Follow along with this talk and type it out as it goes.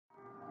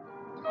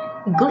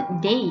Good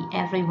day,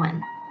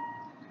 everyone.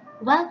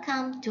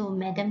 Welcome to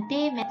Madam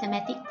Tay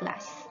Mathematics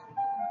class.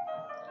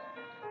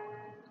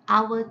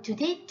 Our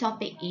today's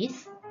topic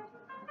is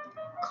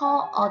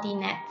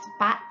Coordinates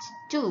Part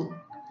 2,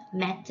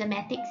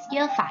 Mathematics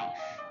Year 5.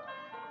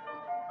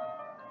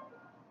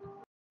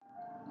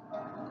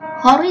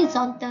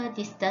 Horizontal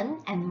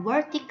distance and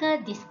vertical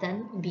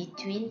distance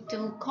between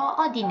two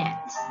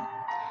coordinates.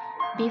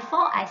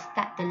 Before I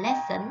start the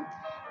lesson,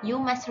 you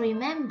must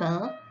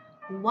remember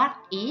what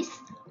is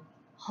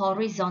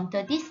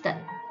horizontal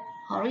distance.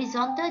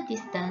 Horizontal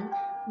distance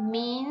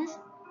means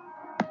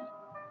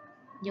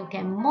you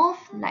can move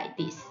like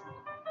this.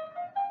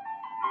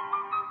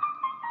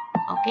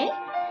 Okay,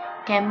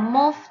 can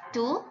move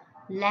to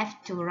left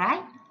to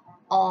right,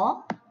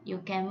 or you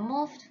can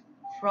move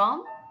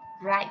from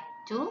right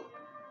to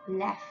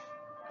left.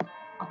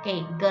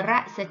 Okay,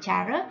 gerak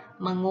secara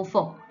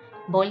mengufuk.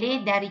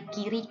 Boleh dari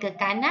kiri ke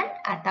kanan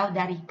atau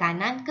dari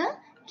kanan ke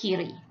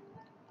kiri.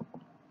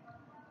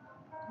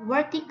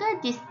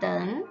 Vertical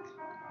distance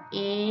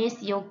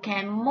is you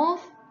can move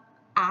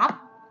up,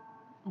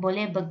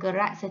 boleh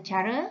bergerak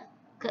secara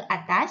ke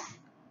atas.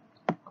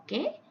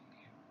 Okay,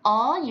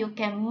 or you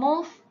can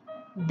move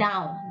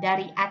down,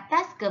 dari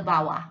atas ke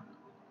bawah,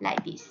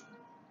 like this.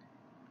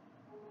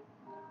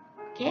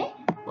 Okay,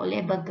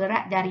 boleh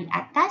bergerak dari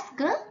atas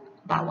ke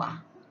bawah.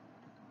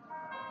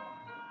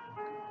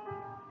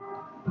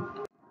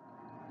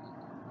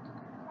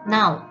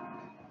 Now,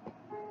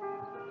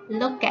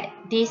 look at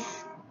this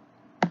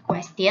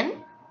question.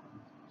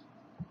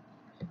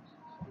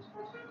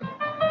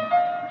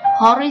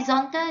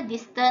 Horizontal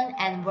distance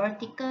and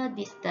vertical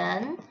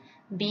distance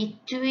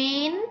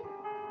between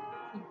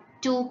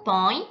 2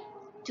 points,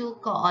 2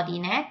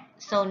 coordinates.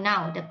 So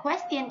now the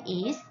question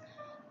is,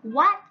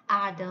 what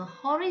are the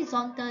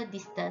horizontal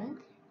distance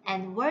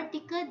and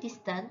vertical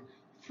distance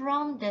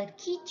from the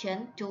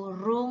kitchen to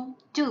room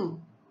 2?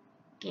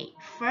 Okay,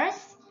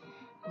 first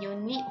you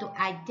need to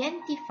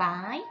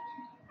identify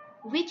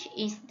which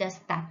is the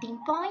starting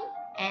point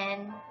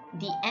and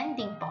the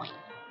ending point.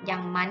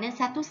 Yang mana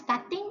satu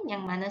starting,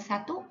 yang mana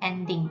satu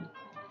ending.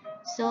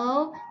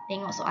 So,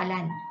 tengok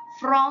soalan.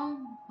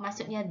 From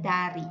maksudnya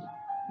dari.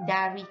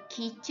 Dari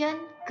kitchen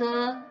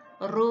ke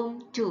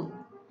room 2.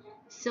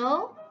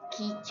 So,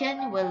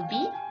 kitchen will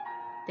be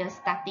the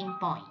starting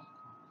point.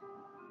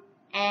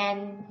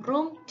 And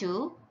room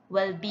 2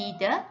 will be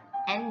the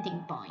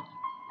ending point.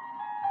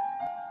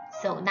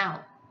 So,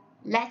 now,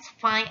 let's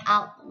find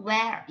out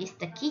where is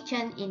the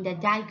kitchen in the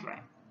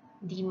diagram.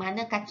 Di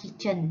manakah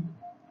kitchen?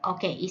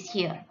 Okay, it's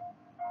here.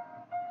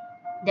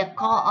 The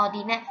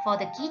coordinate for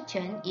the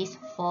kitchen is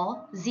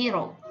 4,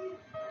 0.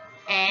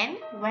 And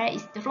where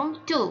is the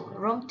room 2?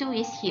 Room 2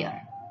 is here.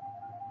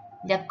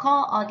 The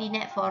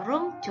coordinate for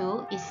room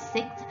 2 is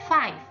 6,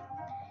 5.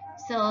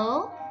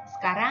 So,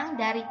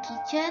 sekarang dari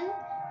kitchen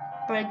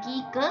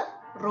pergi ke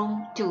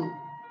room 2.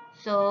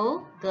 So,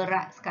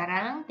 gerak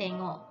sekarang.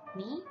 Tengok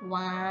ni.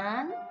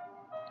 1,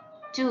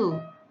 2.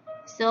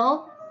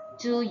 So,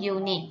 2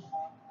 unit.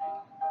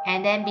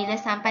 And then bila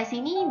sampai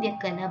sini, dia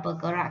kena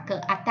bergerak ke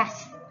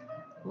atas.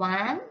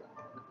 1,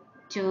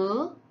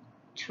 2,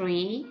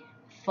 3,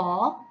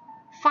 4,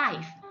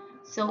 5.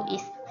 So,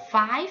 it's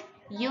 5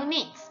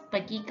 units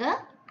pergi ke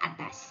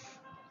atas.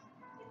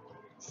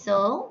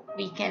 So,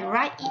 we can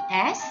write it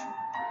as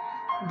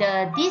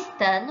the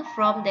distance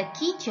from the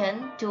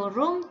kitchen to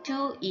room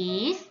 2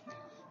 is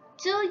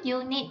 2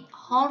 units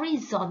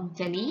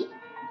horizontally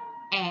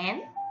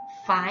and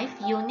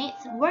 5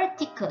 units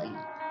vertically.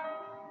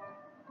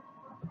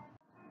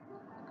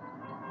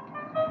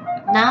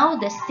 Now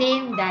the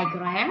same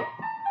diagram.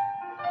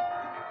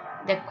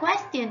 The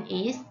question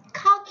is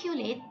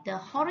calculate the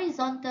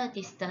horizontal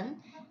distance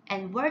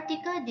and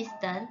vertical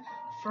distance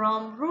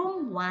from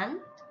room 1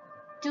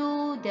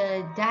 to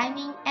the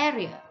dining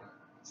area.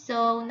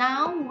 So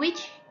now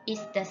which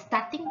is the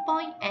starting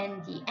point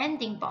and the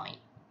ending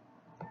point?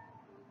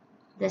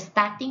 The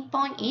starting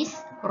point is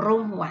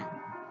room 1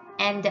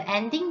 and the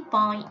ending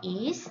point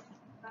is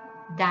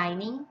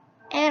dining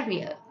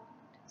area.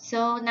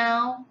 So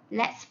now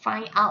let's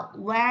find out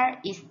where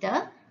is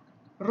the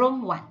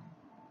room 1.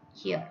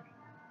 Here.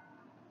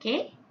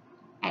 Okay,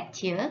 at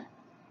here.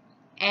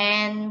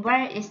 And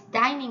where is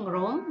dining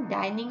room?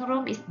 Dining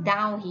room is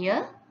down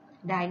here.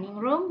 Dining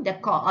room, the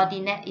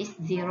coordinate is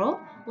 0,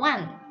 1.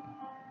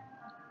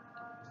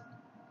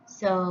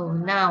 So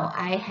now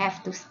I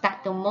have to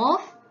start to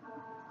move.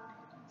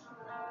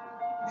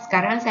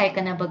 Sekarang saya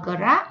kena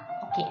bergerak.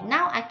 Okay,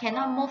 now I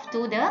cannot move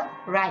to the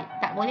right.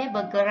 Tak boleh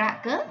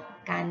bergerak ke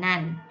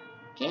kanan.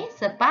 Okay,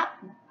 sebab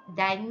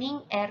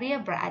dining area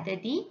berada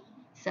di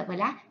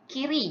sebelah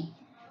kiri.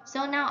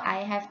 So now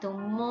I have to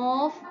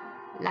move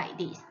like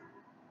this.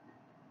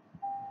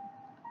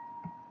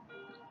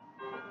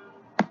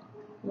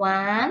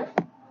 1,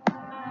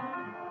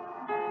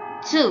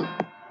 2.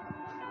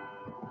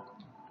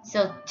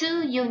 So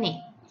 2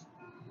 units.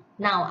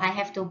 Now I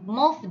have to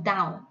move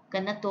down.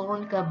 Kena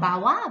turun ke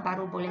bawah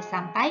baru boleh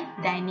sampai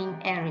dining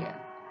area.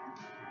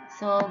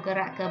 So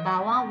gerak ke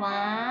bawah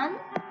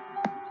 1,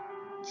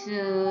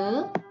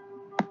 2,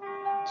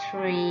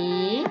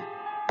 3,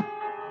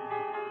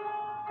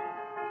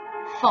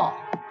 4.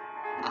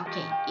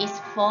 Okay, it's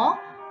 4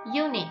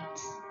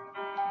 units.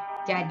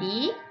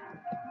 Jadi,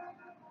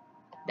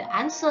 the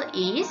answer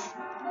is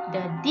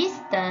the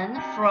distance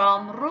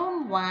from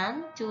room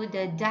 1 to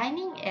the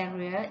dining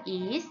area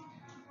is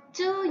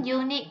 2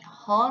 units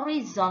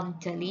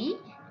horizontally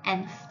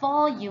and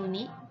 4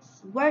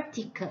 units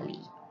vertically.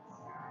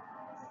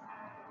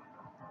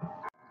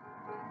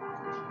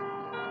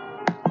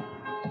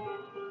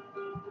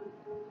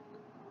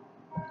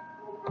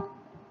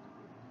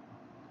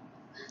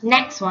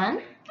 Next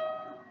one,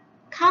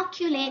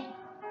 calculate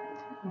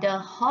the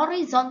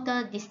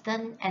horizontal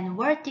distance and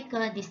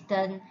vertical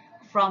distance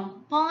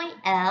from point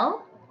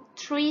L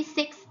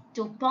 36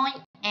 to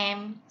point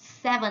M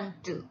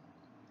 72.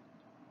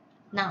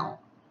 Now,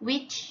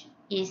 which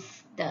is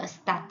the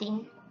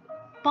starting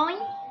point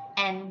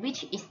and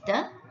which is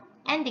the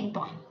ending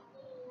point?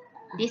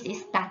 This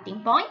is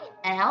starting point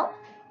L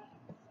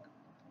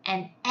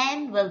and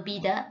M will be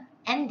the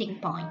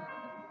ending point.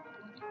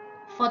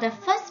 For the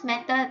first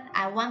method,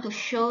 I want to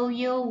show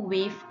you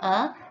with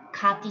a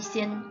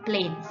Cartesian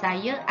plane.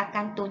 Saya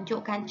akan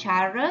tunjukkan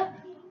cara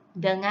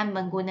dengan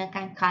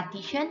menggunakan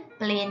Cartesian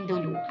plane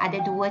dulu. Ada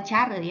dua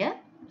cara ya.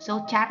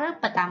 So, cara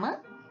pertama,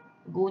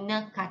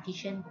 guna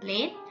Cartesian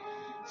plane.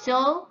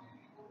 So,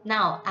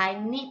 now I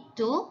need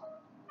to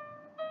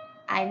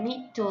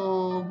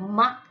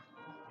mark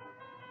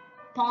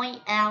point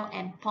L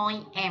and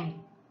point M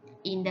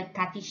in the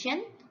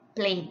Cartesian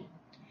plane.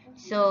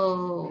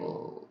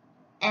 So,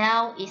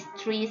 L is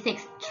 3, 6.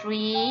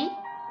 3,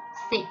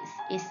 6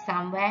 is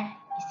somewhere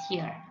is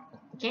here.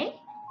 Okay?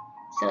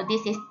 So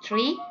this is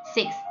 3,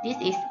 6. This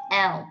is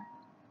L.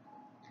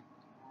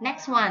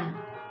 Next one,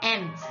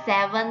 M,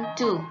 7,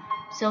 2.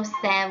 So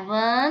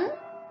 7,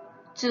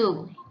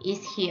 2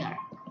 is here.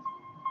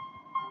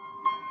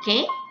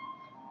 Okay?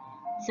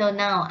 So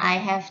now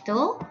I have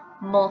to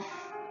move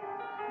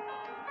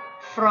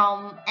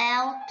from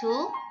L to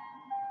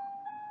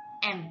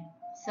M.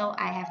 So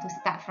I have to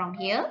start from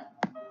here.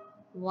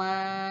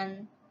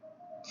 1,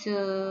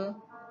 2,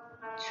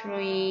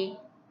 3,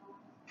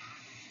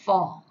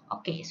 4.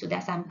 Okay,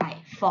 sudah sampai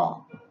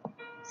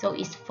 4. So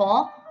it's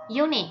 4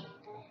 unit.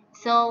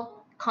 So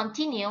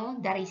continue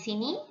dari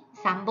sini,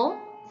 sambung.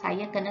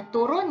 Saya kena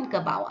turun ke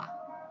bawah.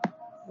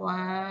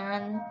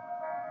 1,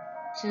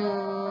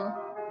 2,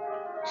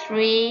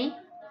 3,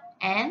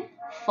 and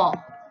 4.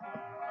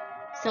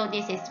 So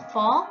this is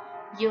 4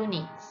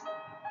 units.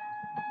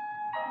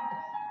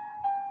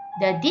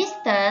 The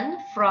distance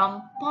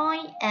from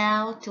point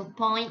L to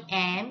point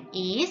M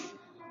is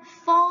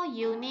 4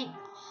 units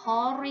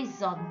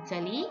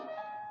horizontally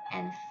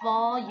and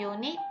 4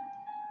 units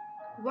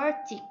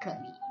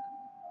vertically.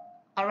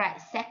 Alright,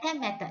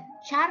 second method.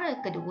 Cara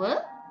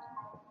kedua,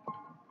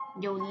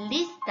 you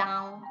list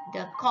down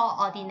the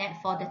coordinate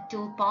for the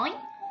 2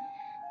 points.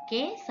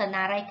 Okay,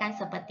 senaraikan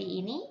seperti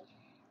ini.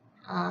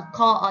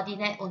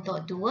 Coordinate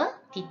untuk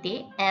 2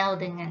 titik L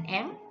dengan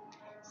M.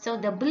 So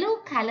the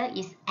blue color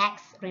is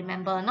X,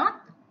 remember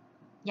not?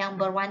 Yang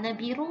berwarna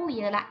biru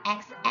ialah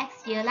X.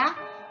 X ialah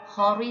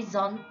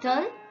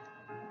horizontal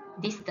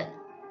distance.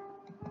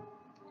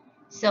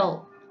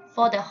 So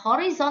for the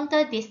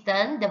horizontal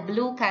distance, the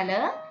blue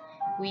color,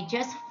 we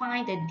just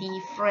find the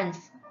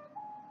difference.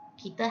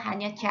 Kita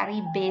hanya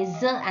cari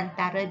beza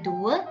antara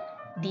dua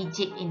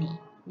digit ini.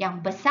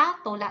 Yang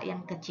besar tolak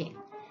yang kecil.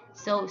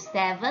 So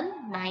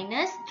 7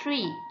 minus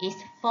 3 is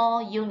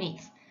 4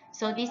 units.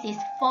 So this is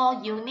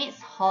 4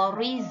 units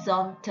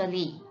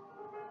horizontally.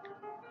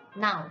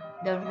 Now,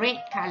 the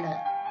red color.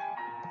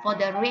 For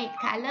the red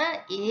color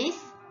is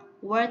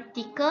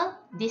vertical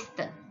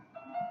distance.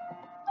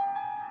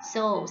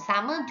 So,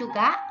 sama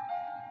juga,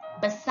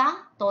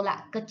 besar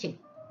tolak kecil.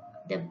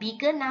 The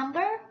bigger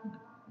number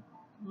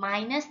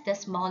minus the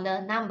smaller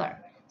number.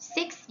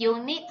 6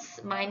 units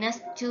minus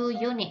 2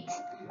 units.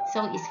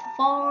 So, it's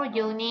 4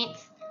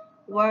 units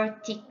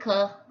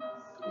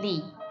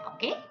vertically.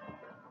 Okay?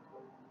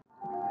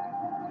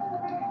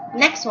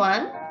 Next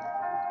one.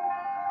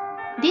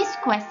 This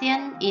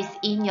question is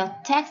in your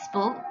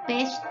textbook,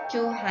 page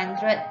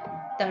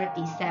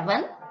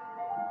 237.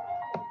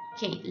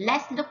 Okay,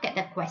 let's look at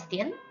the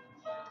question.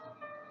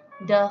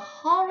 The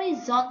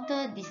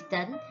horizontal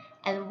distance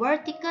and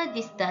vertical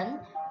distance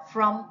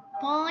from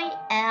point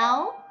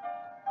L,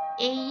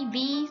 AB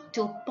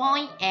to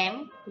point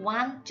M,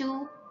 1,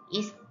 2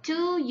 is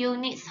 2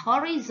 units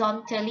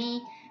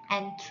horizontally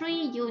and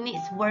 3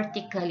 units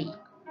vertically.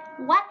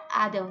 What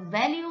are the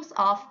values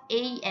of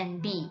A and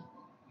B?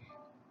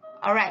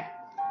 Alright,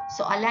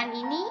 soalan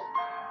ini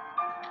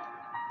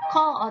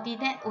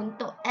koordinat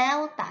untuk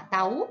L tak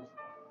tahu.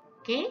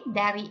 Okay,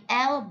 dari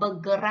L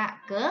bergerak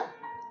ke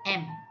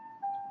M.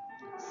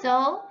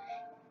 So,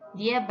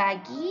 dia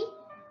bagi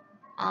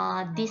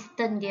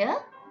distance dia,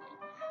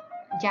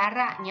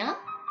 jaraknya.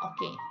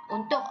 Okay,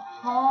 untuk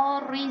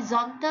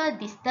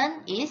horizontal distance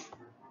is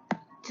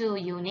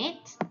 2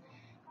 units.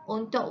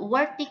 Untuk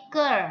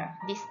vertical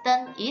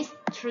distance is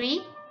 3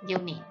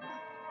 units.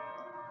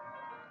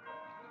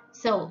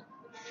 So,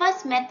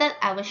 first method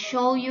I will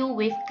show you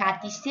with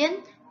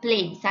Cartesian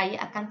plane. Saya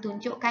akan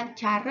tunjukkan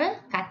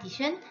cara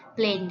Cartesian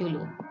plane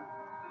dulu.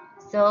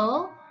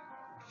 So,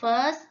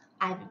 first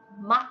I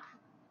mark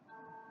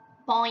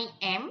point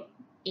M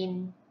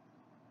in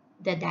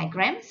the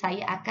diagram.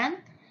 Saya akan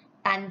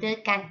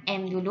tandakan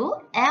M dulu.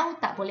 L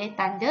tak boleh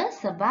tanda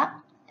sebab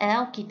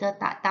L kita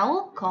tak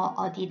tahu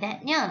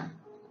koordinatnya.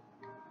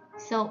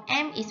 So,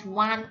 M is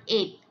 1,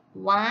 8.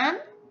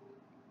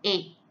 1,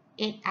 8.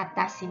 8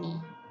 atas sini.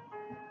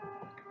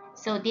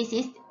 So, this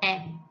is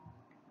M.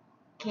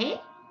 Okay.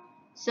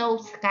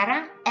 So,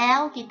 sekarang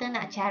L kita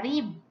nak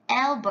cari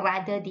L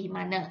berada di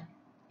mana.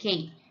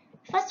 Okay.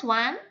 First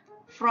one,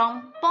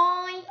 from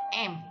point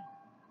M,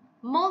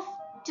 move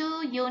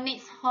 2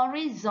 units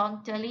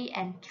horizontally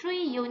and 3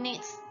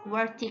 units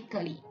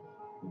vertically.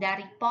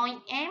 Dari point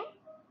M,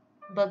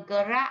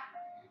 bergerak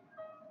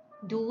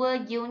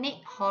 2 unit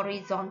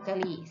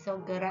horizontally.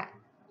 So, gerak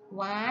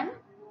 1,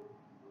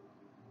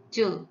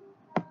 2.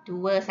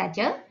 2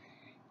 saja.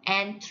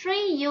 And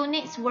 3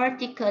 units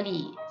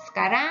vertically.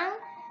 Sekarang,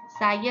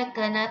 saya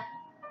kena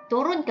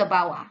turun ke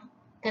bawah.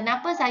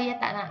 Kenapa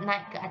saya tak nak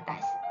naik ke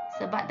atas?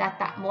 Sebab dah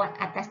tak muat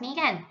atas ni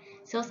kan?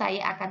 So,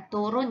 saya akan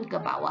turun ke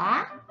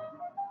bawah.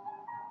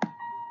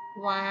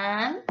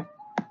 1,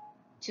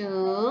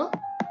 2,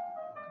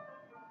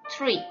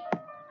 3.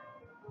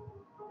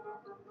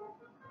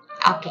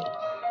 Okay.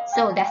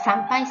 So, dah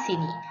sampai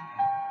sini.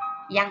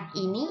 Yang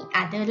ini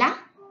adalah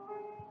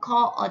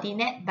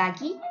koordinat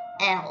bagi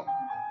L.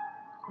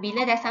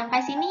 Bila dah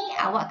sampai sini,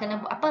 awak kena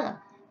buat apa?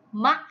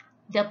 Mark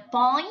the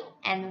point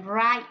and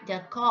write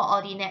the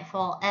coordinate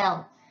for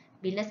L.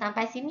 Bila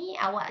sampai sini,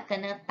 awak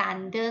kena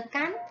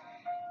tandakan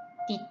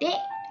titik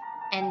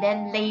and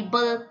then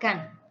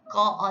labelkan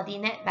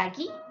coordinate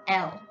bagi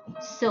L.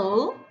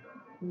 So,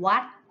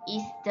 what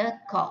is the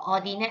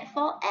coordinate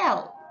for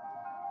L?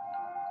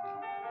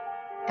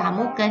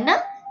 Kamu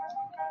kena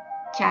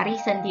cari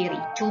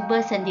sendiri,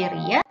 cuba sendiri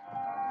ya.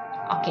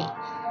 Okay.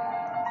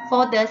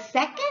 For the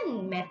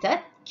second method,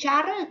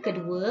 cara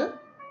kedua,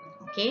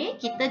 okay,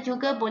 kita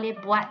juga boleh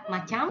buat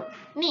macam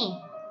ni.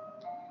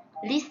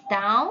 List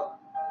down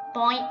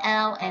point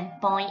L and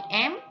point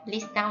M.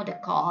 List down the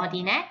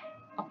coordinate.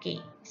 Okay,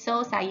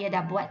 so saya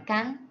dah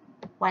buatkan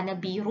warna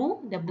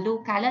biru. The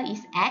blue color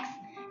is X.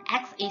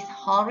 X is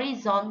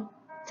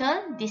horizontal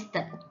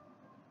distance.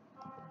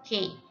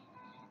 Okay,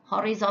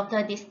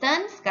 horizontal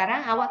distance.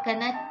 Sekarang awak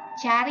kena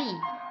cari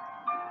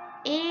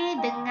A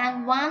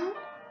dengan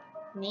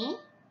 1 ni.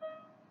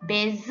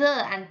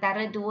 Beza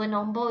antara dua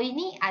nombor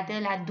ini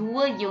adalah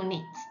 2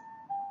 units.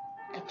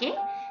 Okay,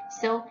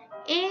 so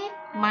A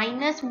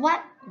minus what?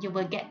 You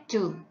will get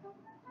 2.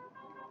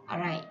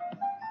 Alright.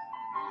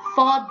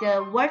 For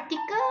the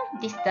vertical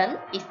distance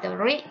is the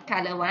red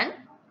color one.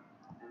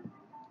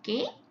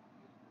 Okay,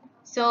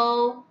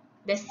 so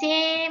the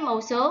same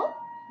also.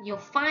 You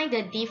find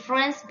the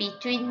difference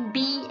between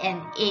B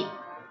and 8.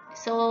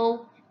 So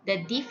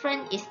the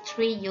difference is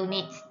 3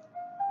 units.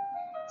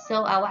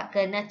 So, awak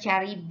kena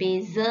cari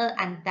beza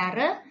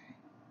antara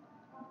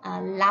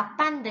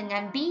 8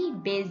 dengan B.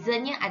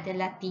 Bezanya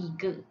adalah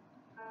 3.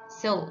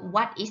 So,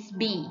 what is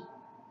B?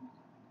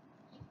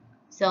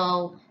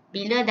 So,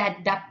 bila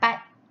dah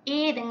dapat A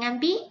dengan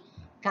B,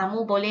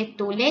 kamu boleh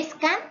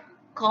tuliskan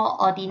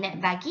koordinat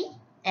bagi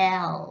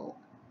L.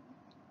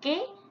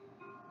 Okay?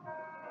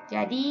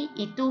 Jadi,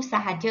 itu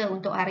sahaja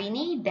untuk hari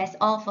ini. That's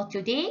all for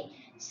today.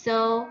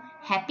 So,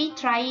 happy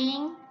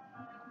trying.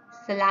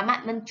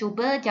 Selamat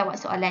mencuba jawab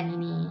soalan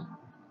ini.